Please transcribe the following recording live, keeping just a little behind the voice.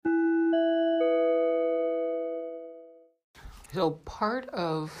So part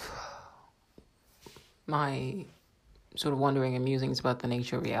of my sort of wondering and musings about the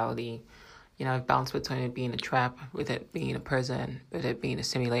nature of reality, I've bounced between it being a trap, with it being a prison, with it being a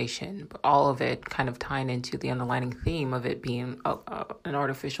simulation, but all of it kind of tying into the underlying theme of it being an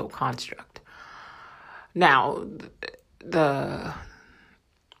artificial construct. Now, the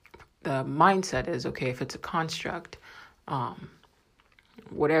mindset is, okay, if it's a construct,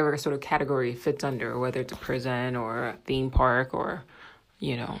 whatever sort of category it fits under, whether it's a prison or a theme park or,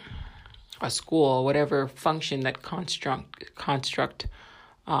 a school, whatever function that construct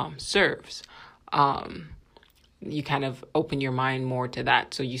serves, you kind of open your mind more to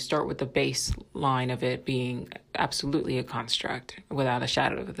that. So you start with the baseline of it being absolutely a construct without a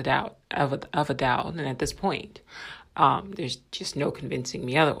shadow of a doubt. And at this point, there's just no convincing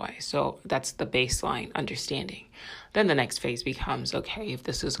me otherwise. So that's the baseline understanding. Then the next phase becomes, okay, if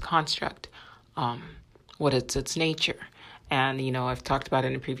this is a construct, what is its nature? And, I've talked about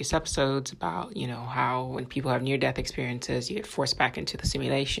it in previous episodes about, how when people have near-death experiences, you get forced back into the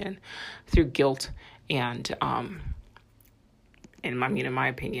simulation through guilt and, in my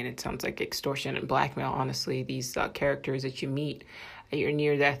opinion, it sounds like extortion and blackmail. Honestly, these characters that you meet at your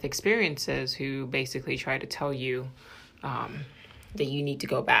near-death experiences who basically try to tell you that you need to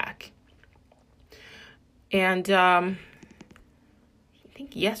go back. And I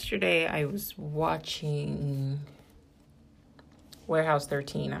think yesterday I was watching Warehouse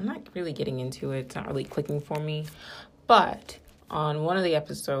 13. I'm not really getting into it. It's not really clicking for me. But on one of the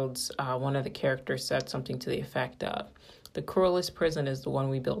episodes, one of the characters said something to the effect of, the cruelest prison is the one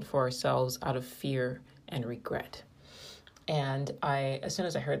we build for ourselves out of fear and regret. And as soon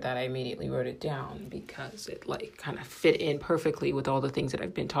as I heard that, I immediately wrote it down because it kind of fit in perfectly with all the things that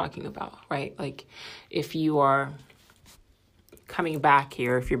I've been talking about, right? Like if you are coming back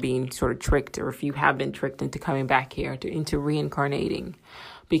here, if you're being sort of tricked, or if you have been tricked into coming back here, into reincarnating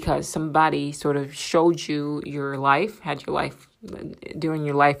because somebody sort of showed you your life, had your life during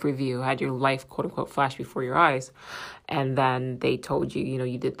your life review, had your life quote unquote flash before your eyes, and then they told you,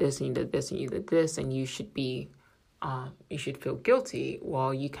 you did this and you did this and you did this, and you should feel guilty.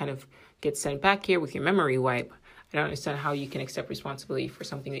 Well, you kind of get sent back here with your memory wipe. I don't understand how you can accept responsibility for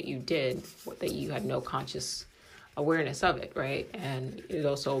something that you did, that you had no conscious awareness of it, right? And it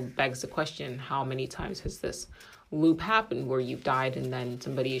also begs the question, how many times has this loop happened where you've died and then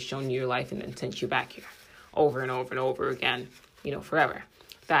somebody has shown you your life and then sent you back here over and over and over again, forever?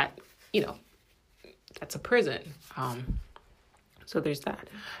 That, that's a prison. So there's that.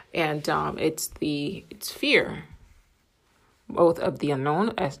 And it's fear, both of the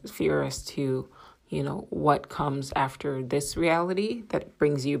unknown, as fear as to, what comes after this reality that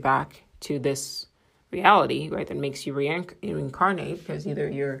brings you back to this reality, right, that makes you reincarnate, because either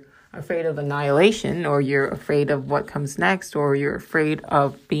you're afraid of annihilation, or you're afraid of what comes next, or you're afraid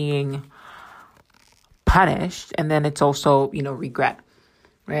of being punished. And then it's also, regret,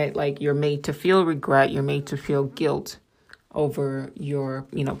 right? Like you're made to feel regret, you're made to feel guilt over your,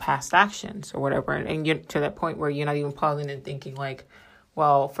 past actions or whatever. And you're to that point where you're not even pausing and thinking like,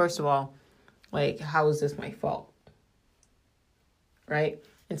 well, first of all, like, how is this my fault? Right?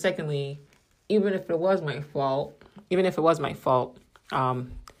 And secondly, even if it was my fault,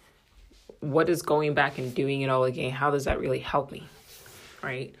 what is going back and doing it all again? How does that really help me?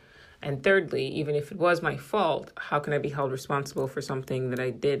 Right? And thirdly, even if it was my fault, how can I be held responsible for something that I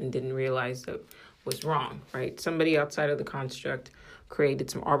did and didn't realize that was wrong? Right? Somebody outside of the construct created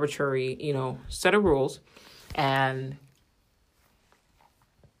some arbitrary, set of rules and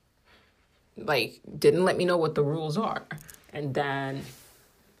didn't let me know what the rules are. And then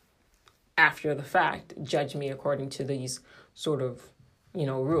after the fact, judge me according to these sort of,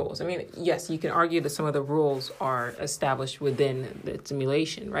 rules. I mean, yes, you can argue that some of the rules are established within the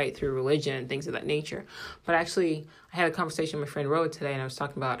simulation, right, through religion and things of that nature. But actually, I had a conversation with my friend Roa today, and I was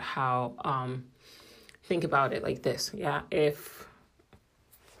talking about how, think about it like this. Yeah, if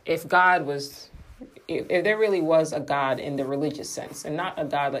God was, if there really was a God in the religious sense, and not a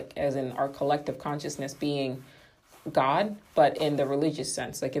God like as in our collective consciousness being God, but in the religious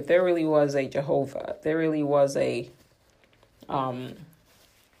sense, like if there really was a Jehovah, if there really was a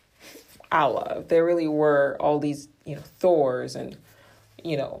Allah, if there really were all these, Thors and,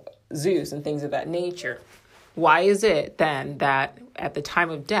 Zeus and things of that nature, why is it then that at the time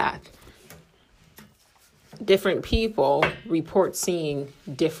of death, different people report seeing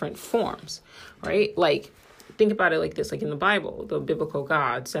different forms, right? Like, think about it like this, like in the Bible, the biblical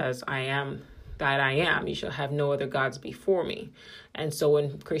God says, I am that I am. You shall have no other gods before me. And so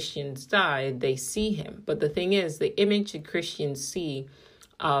when Christians die, they see him. But the thing is, the image that Christians see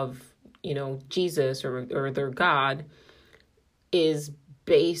of, Jesus or their God is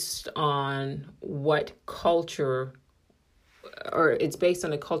based on what culture, or it's based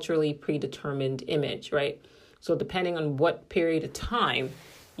on a culturally predetermined image, right? So depending on what period of time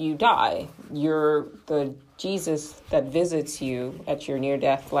you die, the Jesus that visits you at your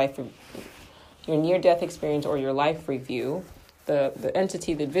near-death experience or your life review, the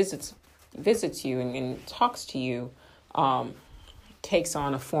entity that visits you and talks to you, takes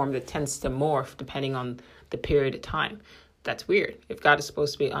on a form that tends to morph depending on the period of time. That's weird. If God is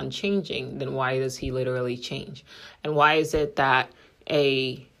supposed to be unchanging, then why does he literally change? And why is it that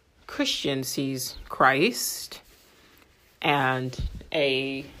a Christian sees Christ and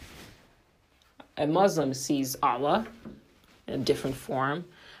a Muslim sees Allah in a different form,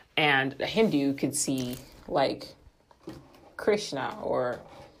 and a Hindu could see like Krishna or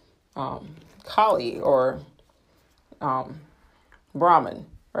Kali or Brahman,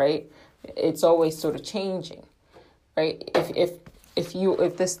 right? It's always sort of changing, right?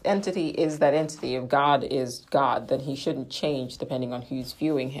 If this entity is that entity, if God is God, then he shouldn't change depending on who's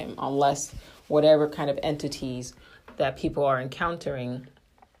viewing him, unless whatever kind of entities that people are encountering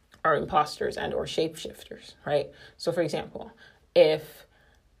are imposters and or shapeshifters, right? So for example, if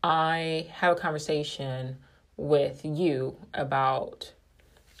I have a conversation with you about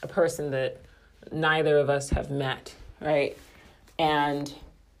a person that neither of us have met, right? And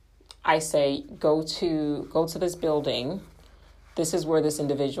I say, go to this building. This is where this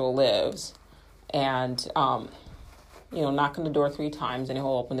individual lives. And, knock on the door 3 times and he'll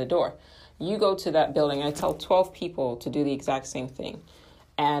open the door. You go to that building. I tell 12 people to do the exact same thing.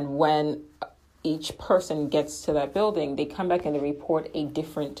 And when each person gets to that building, they come back and they report a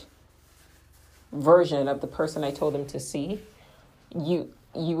different version of the person I told them to see. You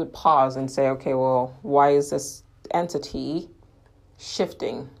would pause and say, okay, well, why is this entity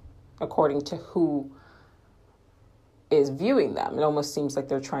shifting according to who is viewing them? It almost seems like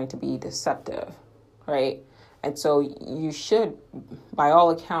they're trying to be deceptive, right? And so you should, by all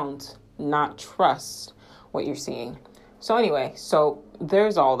accounts, not trust what you're seeing. So anyway, so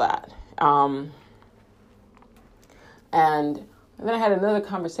there's all that. And then I had another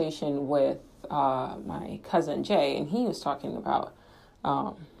conversation with my cousin Jay, and he was talking about,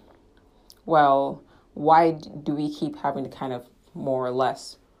 why do we keep having to kind of more or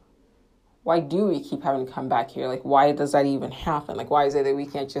less, why do we keep having to come back here? Like, why does that even happen? Like, why is it that we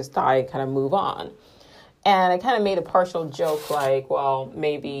can't just die and kind of move on? And I kind of made a partial joke, like, well,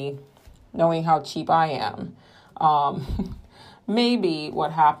 maybe knowing how cheap I am, maybe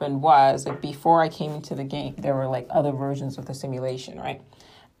what happened was, like, before I came into the game, there were like other versions of the simulation, right?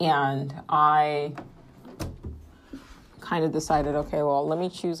 And I kind of decided, okay, well, let me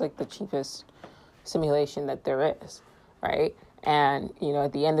choose like the cheapest simulation that there is, right? And,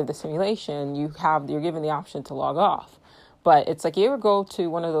 at the end of the simulation, you're given the option to log off. But it's like, you ever go to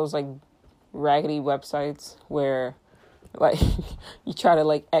one of those like raggedy websites where like you try to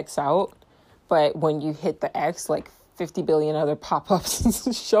like X out, but when you hit the X, like 50 billion other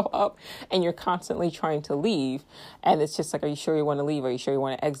pop-ups show up and you're constantly trying to leave. And it's just like, are you sure you want to leave? Are you sure you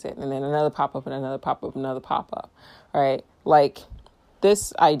want to exit? And then another pop-up and another pop-up, another pop-up, right? Like,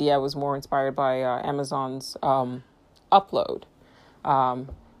 this idea was more inspired by Amazon's Upload,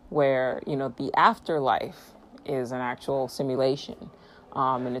 where, the afterlife is an actual simulation.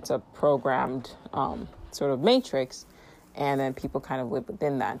 And it's a programmed sort of matrix. And then people kind of live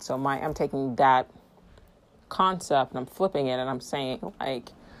within that. So I'm taking that concept and I'm flipping it and I'm saying, like,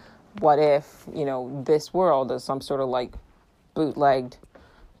 what if, this world is some sort of like bootlegged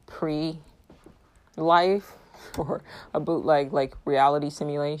pre-life or a bootleg like reality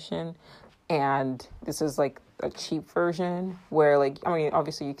simulation, and this is like a cheap version where, like, I mean,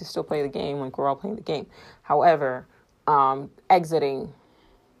 obviously you can still play the game, like we're all playing the game. However, exiting,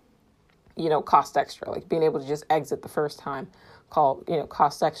 cost extra, like being able to just exit the first time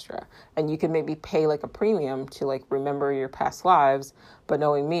cost extra. And you can maybe pay like a premium to like remember your past lives. But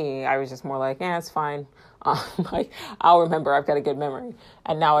knowing me, I was just more like, it's fine. Like, I'll remember, I've got a good memory.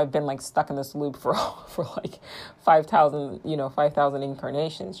 And now I've been like stuck in this loop for like 5,000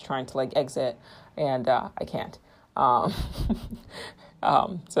 incarnations trying to like exit, and I can't. So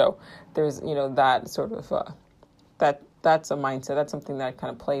there's, that sort of, that's a mindset. That's something that I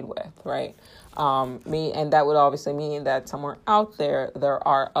kind of played with, right? And that would obviously mean that somewhere out there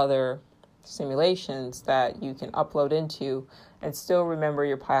are other simulations that you can upload into and still remember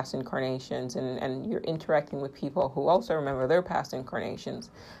your past incarnations, and you're interacting with people who also remember their past incarnations,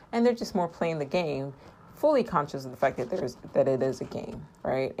 and they're just more playing the game, fully conscious of the fact that it is a game,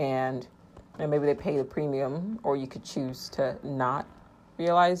 right? And maybe they pay the premium, or you could choose to not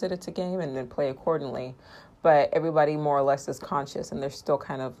realize that it's a game and then play accordingly. but everybody more or less is conscious and they're still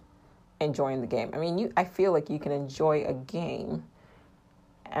kind of enjoying the game. I mean, I feel like you can enjoy a game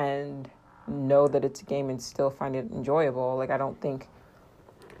and know that it's a game and still find it enjoyable. Like, I don't think,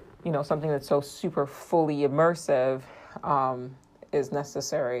 something that's so super fully immersive is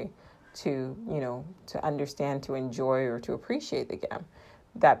necessary to understand, to enjoy, or to appreciate the game.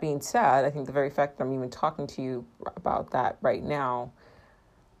 That being said, I think the very fact that I'm even talking to you about that right now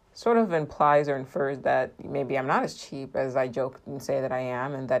sort of implies or infers that maybe I'm not as cheap as I joke and say that I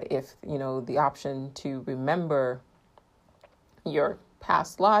am, and that if, the option to remember your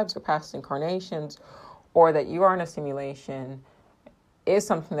past lives or past incarnations, or that you are in a simulation, is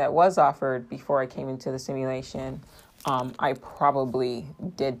something that was offered before I came into the simulation, I probably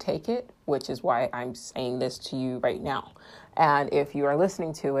did take it, which is why I'm saying this to you right now. And if you are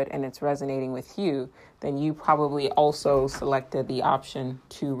listening to it and it's resonating with you, then you probably also selected the option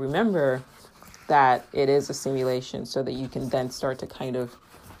to remember that it is a simulation, so that you can then start to kind of,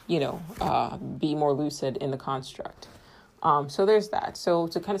 be more lucid in the construct. So there's that. So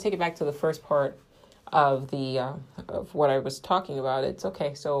to kind of take it back to the first part of the of what I was talking about, it's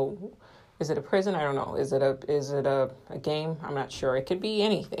okay. So is it a prison? I don't know. Is it a game? I'm not sure. It could be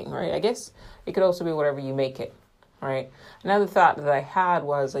anything, right? I guess it could also be whatever you make it, right? Another thought that I had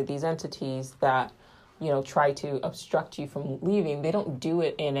was like these entities that, try to obstruct you from leaving. They don't do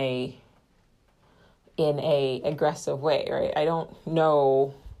it in a aggressive way, right? I don't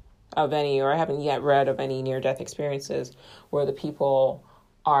know of any, or I haven't yet read of any near-death experiences where the people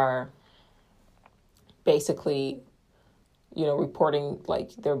are basically, reporting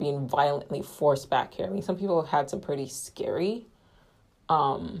like they're being violently forced back here. I mean, some people have had some pretty scary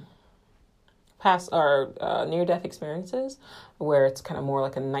past or near-death experiences where it's kind of more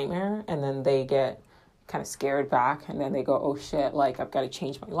like a nightmare, and then they get kind of scared back, and then they go, oh shit, like I've got to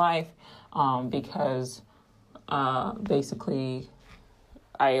change my life because basically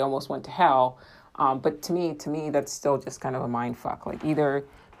I almost went to hell. But to me, that's still just kind of a mind fuck. Like, either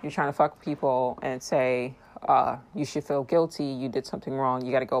you're trying to fuck people and say, you should feel guilty, you did something wrong,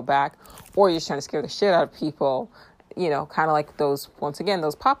 you got to go back, or you're just trying to scare the shit out of people, kind of like those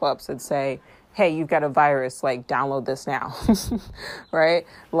pop-ups that say, hey, you've got a virus, like, download this now, right?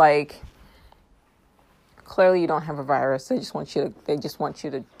 Like, clearly you don't have a virus, they just want you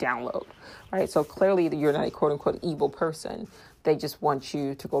to download, right? So clearly you're not a quote-unquote evil person, they just want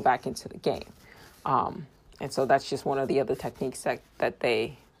you to go back into the game. And so that's just one of the other techniques that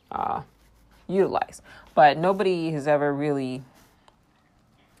they utilize. But nobody has ever really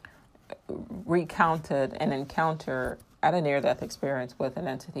recounted an encounter at a near-death experience with an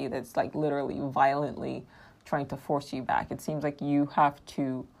entity that's like literally violently trying to force you back. It seems like you have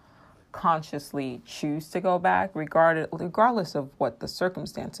to consciously choose to go back, regardless of what the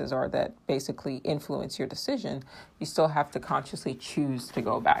circumstances are that basically influence your decision. You still have to consciously choose to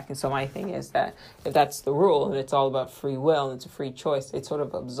go back. And so my thing is that if that's the rule and it's all about free will and it's a free choice, it sort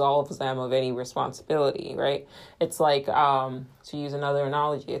of absolves them of any responsibility, right? It's like, to use another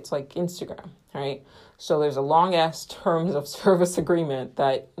analogy, it's like Instagram, right? So there's a long ass terms of service agreement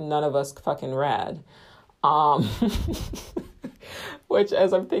that none of us fucking read. Which,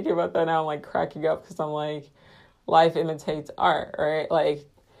 as I'm thinking about that now, I'm like cracking up because I'm like, life imitates art, right? Like,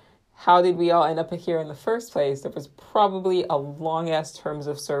 how did we all end up here in the first place? There was probably a long-ass terms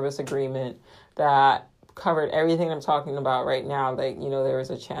of service agreement that covered everything I'm talking about right now. Like, there was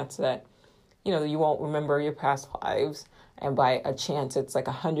a chance that, you won't remember your past lives. And by a chance, it's like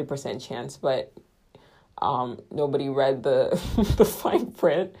 100% chance, but nobody read the the fine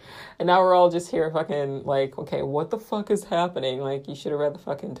print, and now we're all just here fucking like, okay, what the fuck is happening? Like, you should have read the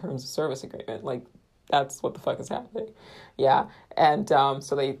fucking terms of service agreement. Like, that's what the fuck is happening. Yeah. And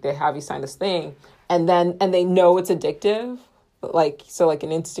so they have you sign this thing, and they know it's addictive. Like, so like in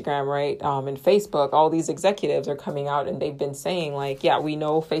Instagram, right, and Facebook, all these executives are coming out and they've been saying like, yeah, we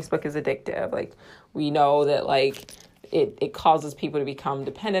know Facebook is addictive. Like, we know that like it causes people to become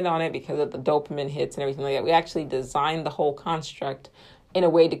dependent on it because of the dopamine hits and everything like that. We actually designed the whole construct in a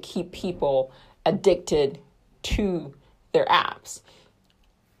way to keep people addicted to their apps.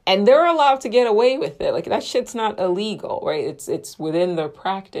 And they're allowed to get away with it. Like, that shit's not illegal, right? It's within their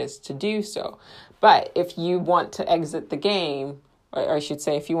practice to do so. But if you want to exit the game, or I should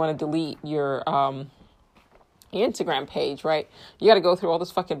say, if you want to delete your Instagram page, right, you got to go through all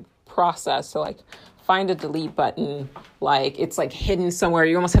this fucking process to like find a delete button. Like, it's like hidden somewhere.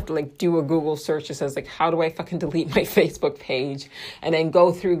 You almost have to like do a Google search that says like, how do I fucking delete my Facebook page? And then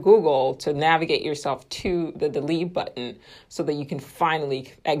go through Google to navigate yourself to the delete button so that you can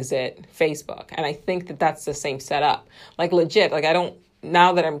finally exit Facebook. And I think that that's the same setup. Like, legit, like, I don't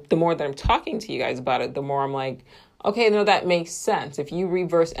now that the more that I'm talking to you guys about it, the more I'm like, okay, no, that makes sense. If you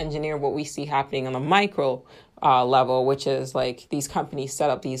reverse engineer what we see happening on the micro level, which is like these companies set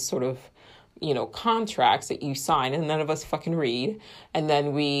up these sort of, contracts that you sign and none of us fucking read. And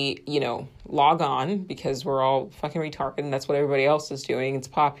then we, log on because we're all fucking retarded and that's what everybody else is doing. It's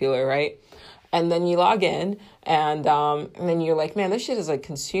popular, right? And then you log in and then you're like, man, this shit is like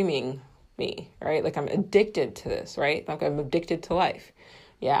consuming me, right? Like I'm addicted to this, right? Like I'm addicted to life.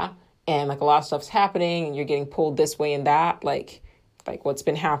 Yeah. And like a lot of stuff's happening and you're getting pulled this way and that, like what's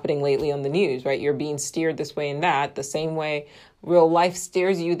been happening lately on the news, right? You're being steered this way and that, the same way real life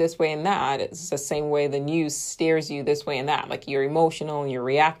steers you this way and that. It's the same way the news steers you this way and that. Like you're emotional and you're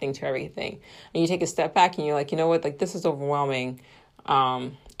reacting to everything. And you take a step back and you're like, you know what? Like this is overwhelming. I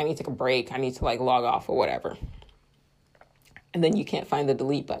need to take a break. I need to like log off or whatever. And then you can't find the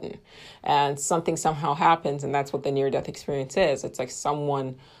delete button. And something somehow happens, and that's what the near-death experience is. It's like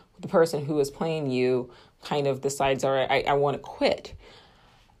the person who is playing you kind of decides, all right, I want to quit.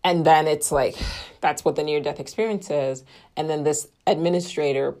 And then it's like, that's what the near-death experience is. And then this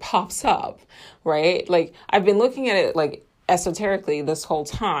administrator pops up, right? Like, I've been looking at it like esoterically this whole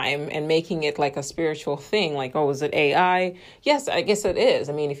time and making it like a spiritual thing. Like, oh, is it AI? Yes, I guess it is.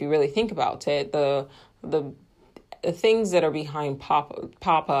 I mean, if you really think about it, the things that are behind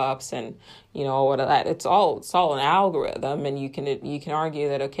pop-ups and what that, it's all an algorithm. And you can argue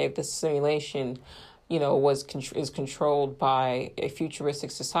that, okay, if this simulation is controlled by a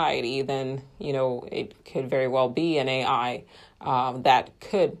futuristic society, then it could very well be an AI that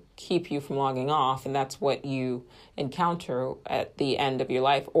could keep you from logging off, and that's what you encounter at the end of your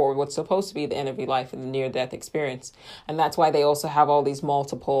life, or what's supposed to be the end of your life in the near-death experience. And that's why they also have all these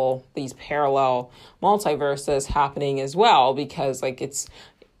parallel multiverses happening as well, because like it's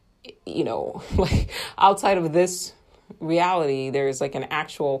like outside of this reality, there's like an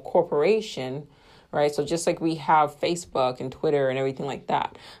actual corporation, right? So just like we have Facebook and Twitter and everything like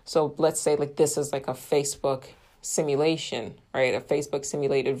that. So let's say like this is like a Facebook simulation, right? A Facebook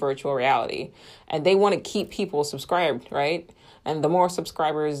simulated virtual reality. And they want to keep people subscribed, right? And the more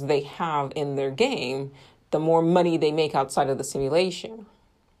subscribers they have in their game, the more money they make outside of the simulation,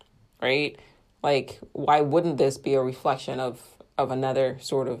 right? Like, why wouldn't this be a reflection of another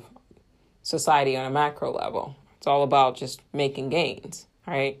sort of society on a macro level? It's all about just making gains,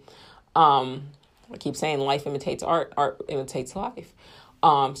 right? I keep saying life imitates art, art imitates life.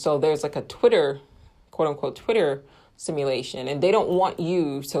 So there's like a Twitter, quote unquote, Twitter simulation, and they don't want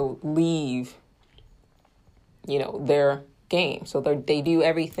you to leave, their game. So they do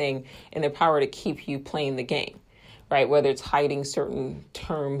everything in their power to keep you playing the game, right? Whether it's hiding certain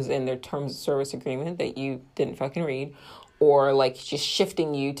terms in their terms of service agreement that you didn't fucking read, or like just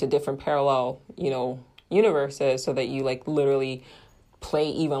shifting you to different parallel, universes so that you like literally play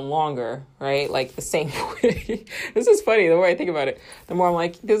even longer, right? Like the same way. This is funny, the more I think about it, the more I'm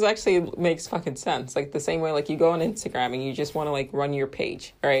like, this actually makes fucking sense. Like the same way, like you go on Instagram and you just want to like run your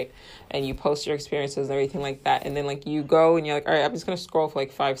page, right? And you post your experiences and everything like that. And then like you go and you're like, all right, I'm just going to scroll for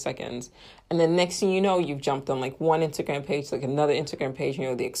like 5 seconds. And then next thing you know, you've jumped on like one Instagram page, like another Instagram page,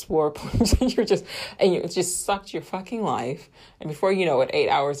 the Explore page, and it's just sucked your fucking life. And before you know it, 8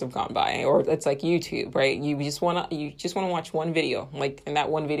 hours have gone by. Or it's like YouTube, right? You just want to watch one video, like, and that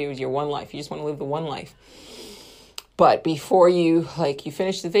one video is your one life. You just want to live the one life. But before you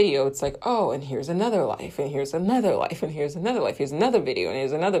finish the video, it's like, oh, and here's another life, and here's another life, and here's another life. Here's another video, and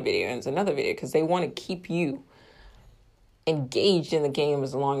here's another video, and here's another video, because they want to keep you engaged in the game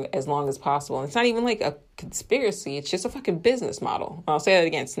as long as possible. And it's not even like a conspiracy. It's just a fucking business model. I'll say that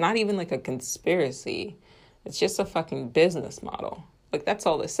again. It's not even like a conspiracy. It's just a fucking business model. Like, that's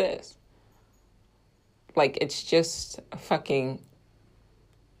all this is. Like, it's just a fucking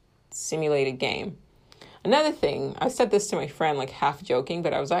simulated game. Another thing, I said this to my friend, like half joking,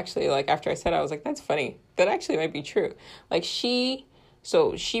 but I was actually like, after I said it, I was like, that's funny. That actually might be true. Like she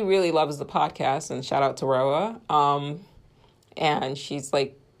really loves the podcast, and shout out to Roa. And she's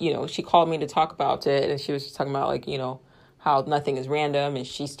like, she called me to talk about it, and she was just talking about like, how nothing is random, and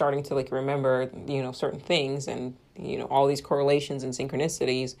she's starting to like remember, certain things, and, all these correlations and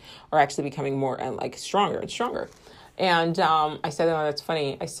synchronicities are actually becoming more and like stronger and stronger. And I said, oh, that's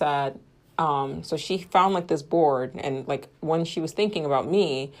funny. I said, so she found like this board, and like when she was thinking about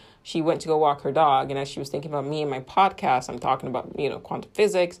me, she went to go walk her dog. And as she was thinking about me and my podcast, I'm talking about, quantum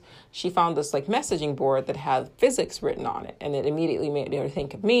physics. She found this like messaging board that had physics written on it. And it immediately made her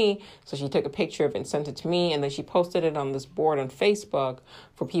think of me. So she took a picture of it and sent it to me. And then she posted it on this board on Facebook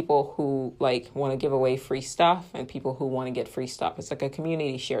for people who like want to give away free stuff and people who want to get free stuff. It's like a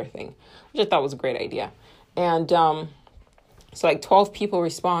community share thing, which I thought was a great idea. And, So like 12 people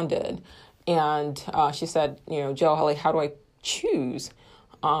responded, and she said, Joe, how do I choose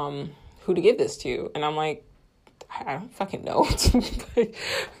who to give this to? And I'm like, I don't fucking know.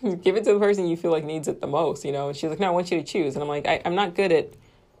 Give it to the person you feel like needs it the most, And she's like, no, I want you to choose. And I'm like, I'm not good at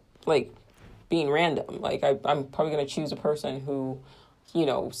like being random. Like I'm probably going to choose a person who,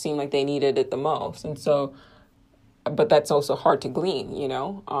 seemed like they needed it the most. And so, but that's also hard to glean,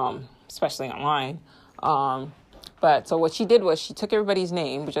 especially online. But so what she did was she took everybody's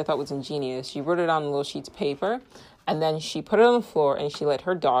name, which I thought was ingenious. She wrote it on little sheets of paper, and then she put it on the floor and she let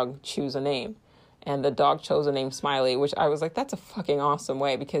her dog choose a name. And the dog chose the name Smiley, which I was like, that's a fucking awesome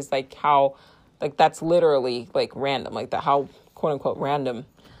way, because that's literally like random, like how quote unquote random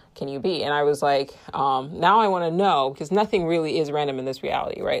can you be? And I was like, now I want to know, because nothing really is random in this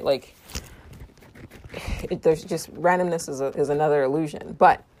reality, right? Like there's just randomness is another illusion,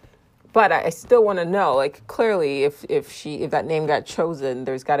 but I still want to know, like, clearly if that name got chosen,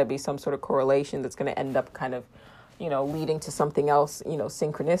 there's got to be some sort of correlation that's going to end up kind of, leading to something else,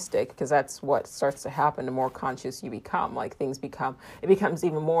 synchronistic, because that's what starts to happen the more conscious you become. Like it becomes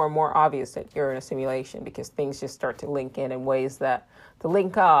even more and more obvious that you're in a simulation, because things just start to link in ways that,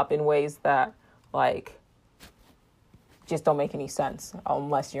 like, just don't make any sense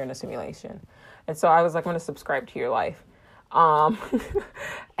unless you're in a simulation. And so I was like, I'm going to subscribe to your life. And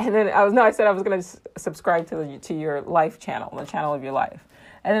then I said I was going to subscribe to your life channel, the channel of your life.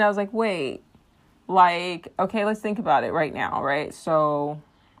 And then I was like, wait, like, okay, let's think about it right now. Right. So,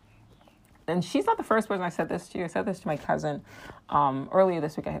 and she's not the first person I said this to. I said this to my cousin, earlier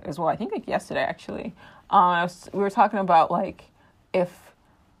this week as well. I think like yesterday, actually. We were talking about like,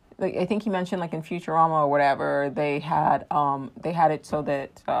 I think he mentioned like in Futurama or whatever, they had it so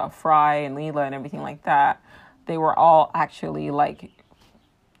that, Fry and Leela and everything like that, they were all actually like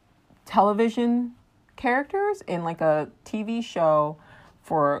television characters in like a TV show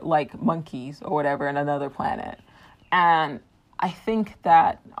for like monkeys or whatever in another planet. And I think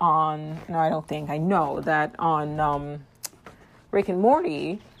that I know that on Rick and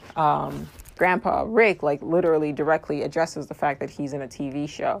Morty, Grandpa Rick like literally directly addresses the fact that he's in a TV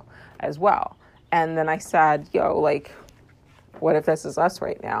show as well. And then I said, like, what if this is us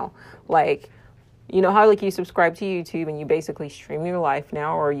right now? Like, how like you subscribe to YouTube and you basically stream your life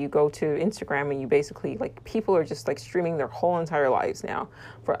now, or you go to Instagram and you basically like people are just like streaming their whole entire lives now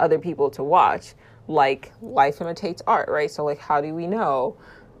for other people to watch. Like life imitates art, right? So like how do we know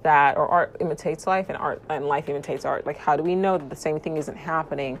that, or art imitates life and life imitates art? Like how do we know that the same thing isn't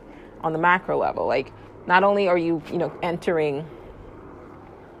happening on the macro level? Like not only are you, entering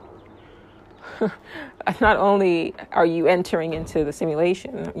not only are you entering into the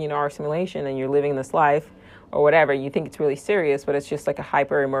simulation, our simulation, and you're living this life or whatever, you think it's really serious, but it's just like a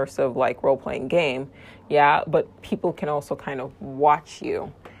hyper immersive, like role-playing game. Yeah. But people can also kind of watch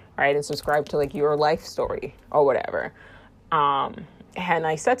you, right? And subscribe to like your life story or whatever. And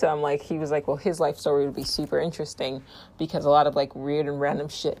I said to him, like, he was like, well, his life story would be super interesting because a lot of like weird and random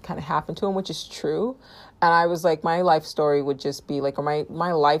shit kind of happened to him, which is true. And I was like, my life story would just be like, or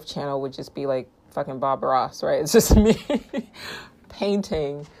my life channel would just be like fucking Bob Ross, right? It's just me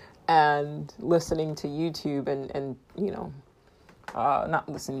painting and listening to YouTube and not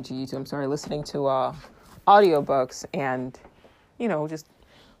listening to YouTube, I'm sorry, listening to audiobooks and, just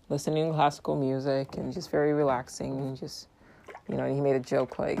listening to classical music and just very relaxing and just, and he made a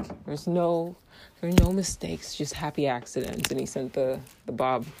joke like, there are no mistakes, just happy accidents. And he sent the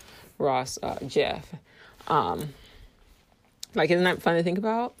Bob Ross GIF. Like, isn't that fun to think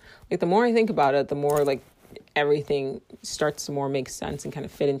about? Like, the more I think about it, the more like everything starts to more make sense and kind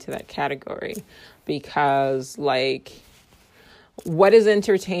of fit into that category. Because like, what is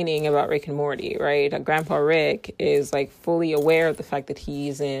entertaining about Rick and Morty, right? Grandpa Rick is like fully aware of the fact that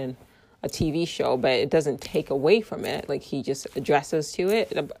he's in a TV show, but it doesn't take away from it. Like he just addresses to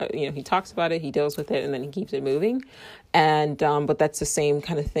it, he talks about it, he deals with it, and then he keeps it moving. And, but that's the same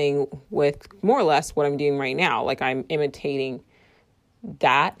kind of thing with more or less what I'm doing right now. Like I'm imitating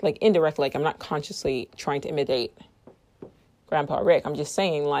that, like indirectly, like I'm not consciously trying to imitate Grandpa Rick. I'm just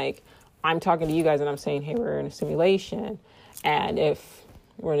saying like, I'm talking to you guys and I'm saying, hey, we're in a simulation. And if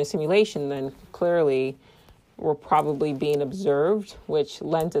we're in a simulation, then clearly we're probably being observed, which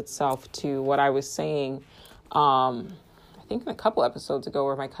lends itself to what I was saying, I think in a couple episodes ago,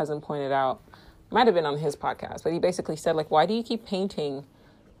 where my cousin pointed out, might have been on his podcast, but he basically said, like, why do you keep painting,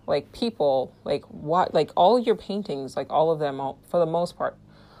 like, people, like, what, like, all your paintings, like, all of them, for the most part,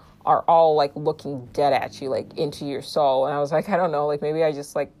 are all, like, looking dead at you, like, into your soul. And I was like, I don't know, like, maybe I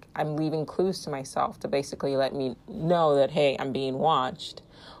just, like, I'm leaving clues to myself to basically let me know that, hey, I'm being watched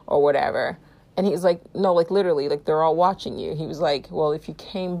or whatever. And he's like, no, like literally, like they're all watching you. He was like, well, if you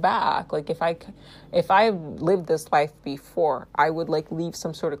came back, like if I lived this life before, I would like leave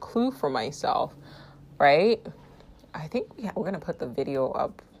some sort of clue for myself, right? I think we're going to put the video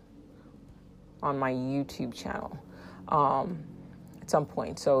up on my YouTube channel at some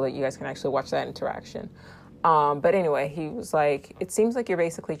point so that you guys can actually watch that interaction. But anyway, he was like, it seems like you're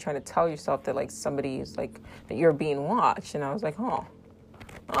basically trying to tell yourself that like somebody is like, that you're being watched. And I was like, oh,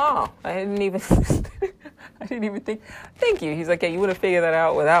 I didn't even think. Thank you. He's like, yeah, you would have figured that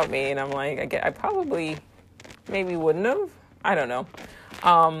out without me. And I'm like, I probably maybe wouldn't have. I don't know.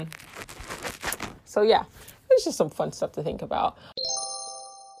 So yeah, it's just some fun stuff to think about.